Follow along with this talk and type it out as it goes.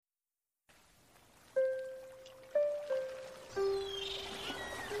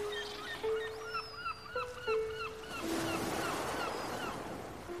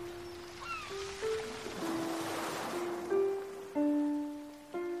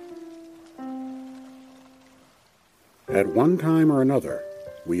At one time or another,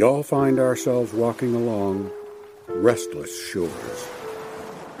 we all find ourselves walking along restless shores.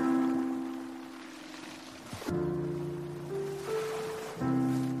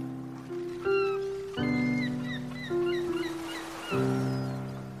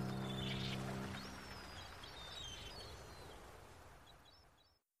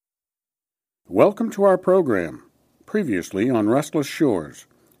 Welcome to our program. Previously on Restless Shores,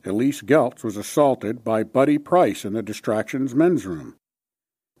 Elise Geltz was assaulted by Buddy Price in the Distractions men's room.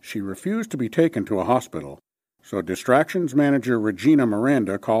 She refused to be taken to a hospital, so Distractions manager Regina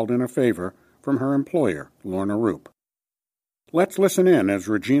Miranda called in a favor from her employer, Lorna Roop. Let's listen in as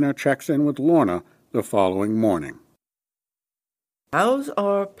Regina checks in with Lorna the following morning. How's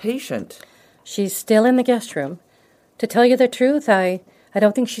our patient? She's still in the guest room. To tell you the truth, I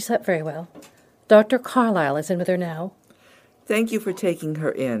don't think she slept very well. Dr. Carlisle is in with her now. Thank you for taking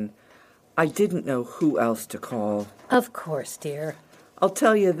her in. I didn't know who else to call. Of course, dear. I'll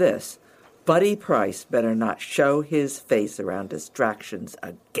tell you this. Buddy Price better not show his face around Distractions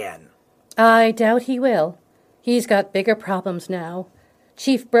again. I doubt he will. He's got bigger problems now.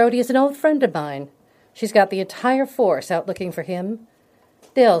 Chief Brody is an old friend of mine. She's got the entire force out looking for him.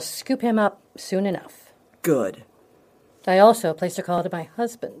 They'll scoop him up soon enough. Good. I also placed a call to my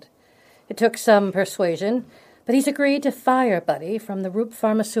husband. It took some persuasion, but he's agreed to fire Buddy from the Roop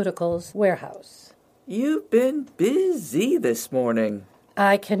Pharmaceuticals warehouse. You've been busy this morning.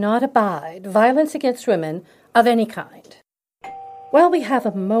 I cannot abide violence against women of any kind. While we have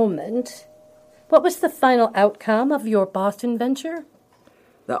a moment, what was the final outcome of your Boston venture?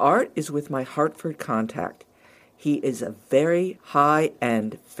 The art is with my Hartford contact. He is a very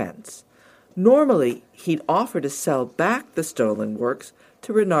high-end fence. Normally, he'd offer to sell back the stolen works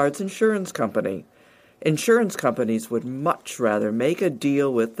to Renard's Insurance Company. Insurance companies would much rather make a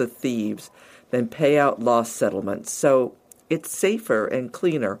deal with the thieves than pay out lost settlements, so it's safer and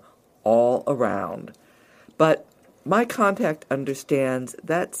cleaner all around. But my contact understands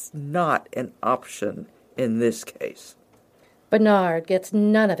that's not an option in this case. Bernard gets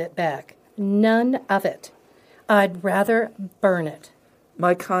none of it back. None of it. I'd rather burn it.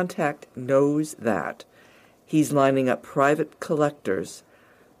 My contact knows that. He's lining up private collectors.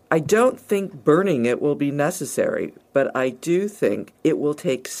 I don't think burning it will be necessary, but I do think it will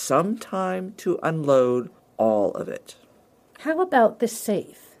take some time to unload all of it. How about the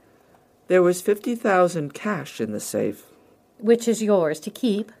safe? There was $50,000 cash in the safe. Which is yours to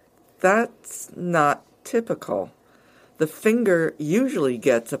keep? That's not typical. The finger usually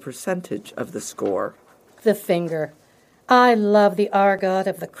gets a percentage of the score. The finger. I love the argot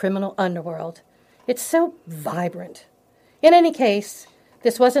of the criminal underworld. It's so vibrant. In any case,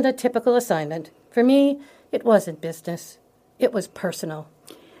 this wasn't a typical assignment. For me, it wasn't business. It was personal.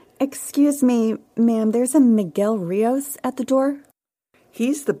 Excuse me, ma'am, there's a Miguel Rios at the door?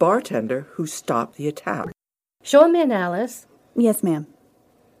 He's the bartender who stopped the attack. Show him in, Alice. Yes, ma'am.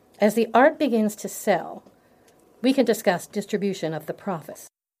 As the art begins to sell, we can discuss distribution of the profits.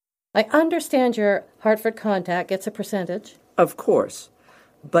 I understand your Hartford contact gets a percentage. Of course,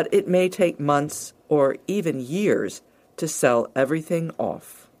 but it may take months or even years to sell everything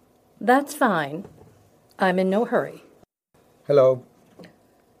off. That's fine. I'm in no hurry. Hello.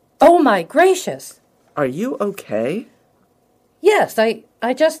 Oh, my gracious! Are you okay? Yes, I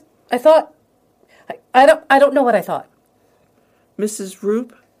thought... I don't know what I thought. Mrs.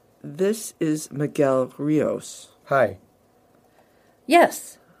 Roop, this is Miguel Rios. Hi.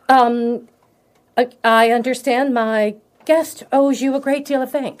 Yes. I understand my guest owes you a great deal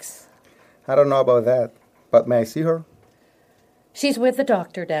of thanks. I don't know about that, but may I see her? She's with the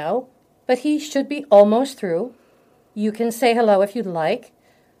doctor now, but he should be almost through. You can say hello if you'd like.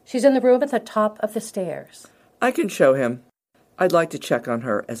 She's in the room at the top of the stairs. I can show him. I'd like to check on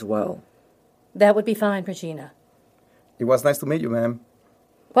her as well. That would be fine, Regina. It was nice to meet you, ma'am.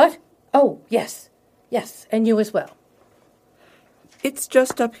 What? Oh, yes. Yes, and you as well. It's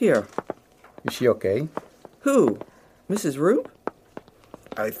just up here. Is she okay? Who? Mrs. Roop?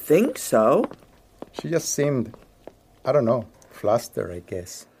 I think so. She just seemed, I don't know, flustered, I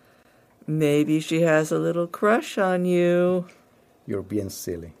guess. Maybe she has a little crush on you. You're being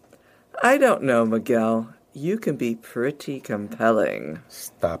silly. I don't know, Miguel. You can be pretty compelling.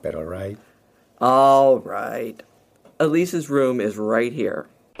 Stop it, all right? All right. Elise's room is right here.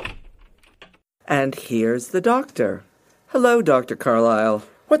 And here's the doctor. Hello, Dr. Carlisle.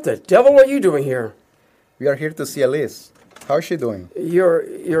 What the devil are you doing here? We are here to see Elise. How's she doing?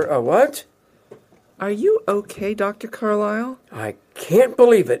 You're a what? Are you okay, Dr. Carlisle? I can't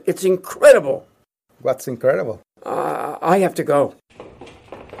believe it. It's incredible. What's incredible? I have to go.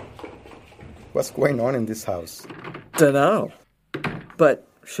 What's going on in this house? Dunno. But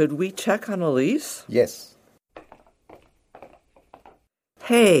should we check on Elise? Yes.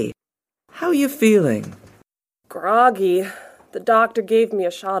 Hey, how you feeling? Groggy. The doctor gave me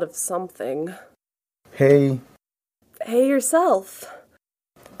a shot of something. Hey, Hey yourself.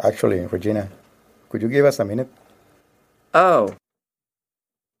 actually, Regina, could you give us a minute? Oh.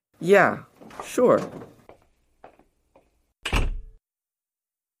 Yeah, sure.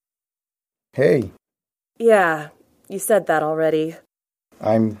 Hey, Yeah, you said that already.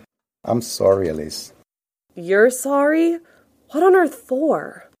 I'm sorry, Elise. You're sorry? What on earth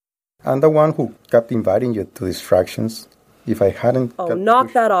for? I'm the one who kept inviting you to distractions. If I hadn't... Oh, kept knock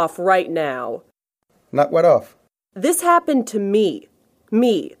push- that off right now. Knock what off? This happened to me.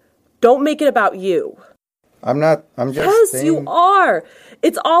 Me. Don't make it about you. I'm just Yes, saying... you are.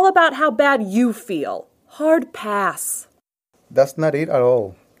 It's all about how bad you feel. Hard pass. That's not it at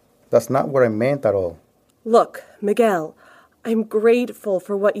all. That's not what I meant at all. Look, Miguel, I'm grateful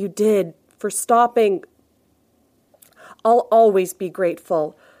for what you did, for stopping. I'll always be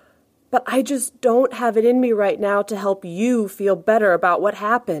grateful. But I just don't have it in me right now to help you feel better about what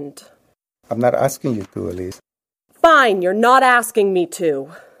happened. I'm not asking you to, Elise. Fine, you're not asking me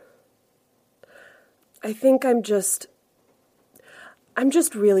to. I think I'm just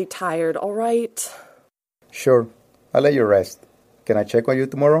really tired, all right? Sure, I'll let you rest. Can I check on you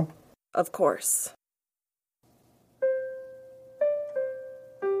tomorrow? Of course.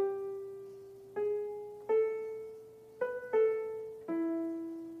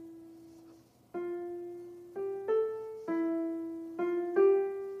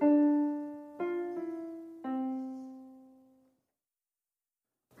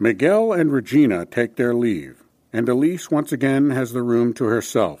 Miguel and Regina take their leave, and Elise once again has the room to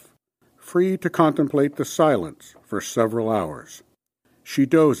herself, free to contemplate the silence for several hours. She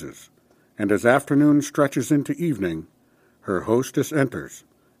dozes, and as afternoon stretches into evening, her hostess enters,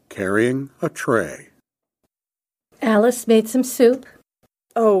 carrying a tray. Alice made some soup.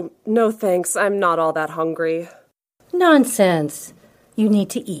 Oh, no thanks. I'm not all that hungry. Nonsense. You need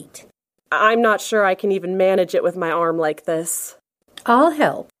to eat. I'm not sure I can even manage it with my arm like this. I'll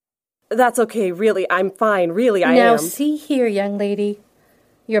help. That's okay, really. I'm fine. Really, I Now am. see here, young lady.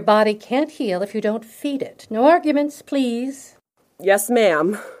 Your body can't heal if you don't feed it. No arguments, please. Yes,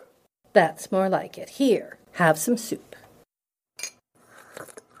 ma'am. That's more like it. Here, have some soup.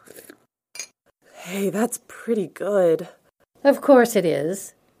 Hey, that's pretty good. Of course it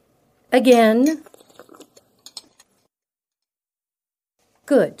is. Again.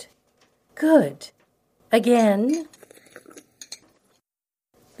 Good. Good. Again.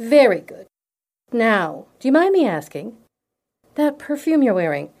 Very good. Now, do you mind me asking? That perfume you're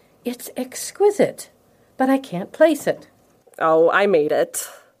wearing, it's exquisite, but I can't place it. Oh, I made it.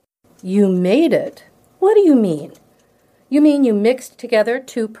 You made it? What do you mean? You mean you mixed together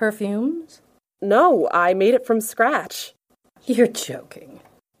two perfumes? No, I made it from scratch. You're joking.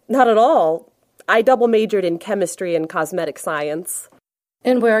 Not at all. I double majored in chemistry and cosmetic science.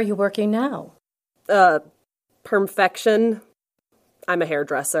 And where are you working now? Perfection. I'm a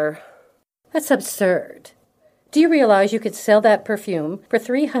hairdresser. That's absurd. Do you realize you could sell that perfume for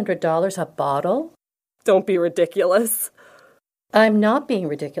 $300 a bottle? Don't be ridiculous. I'm not being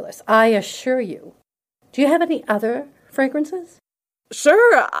ridiculous, I assure you. Do you have any other fragrances?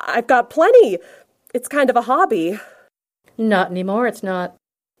 Sure, I've got plenty. It's kind of a hobby. Not anymore, it's not.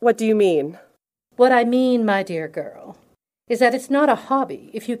 What do you mean? What I mean, my dear girl, is that it's not a hobby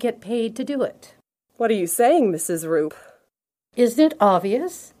if you get paid to do it. What are you saying, Mrs. Roop? Isn't it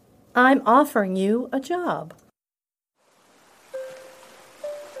obvious? I'm offering you a job.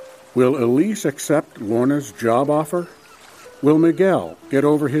 Will Elise accept Lorna's job offer? Will Miguel get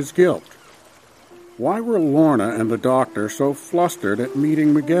over his guilt? Why were Lorna and the doctor so flustered at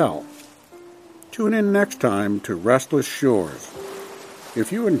meeting Miguel? Tune in next time to Restless Shores.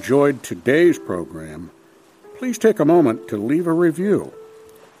 If you enjoyed today's program, please take a moment to leave a review.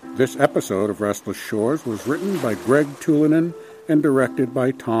 This episode of Restless Shores was written by Greg Tulinen and directed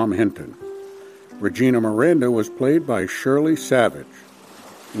by Tom Hinton. Regina Miranda was played by Shirley Savage.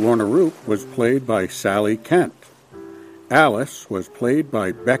 Lorna Roop was played by Sally Kent. Alice was played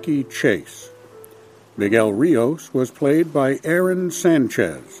by Becky Chase. Miguel Rios was played by Aaron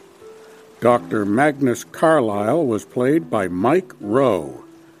Sanchez. Dr. Magnus Carlyle was played by Mike Rowe.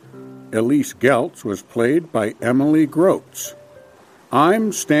 Elise Geltz was played by Emily Groats.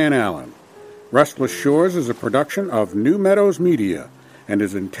 I'm Stan Allen. Restless Shores is a production of New Meadows Media and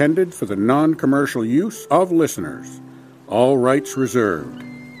is intended for the non-commercial use of listeners. All rights reserved.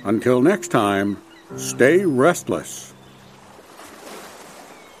 Until next time, stay restless.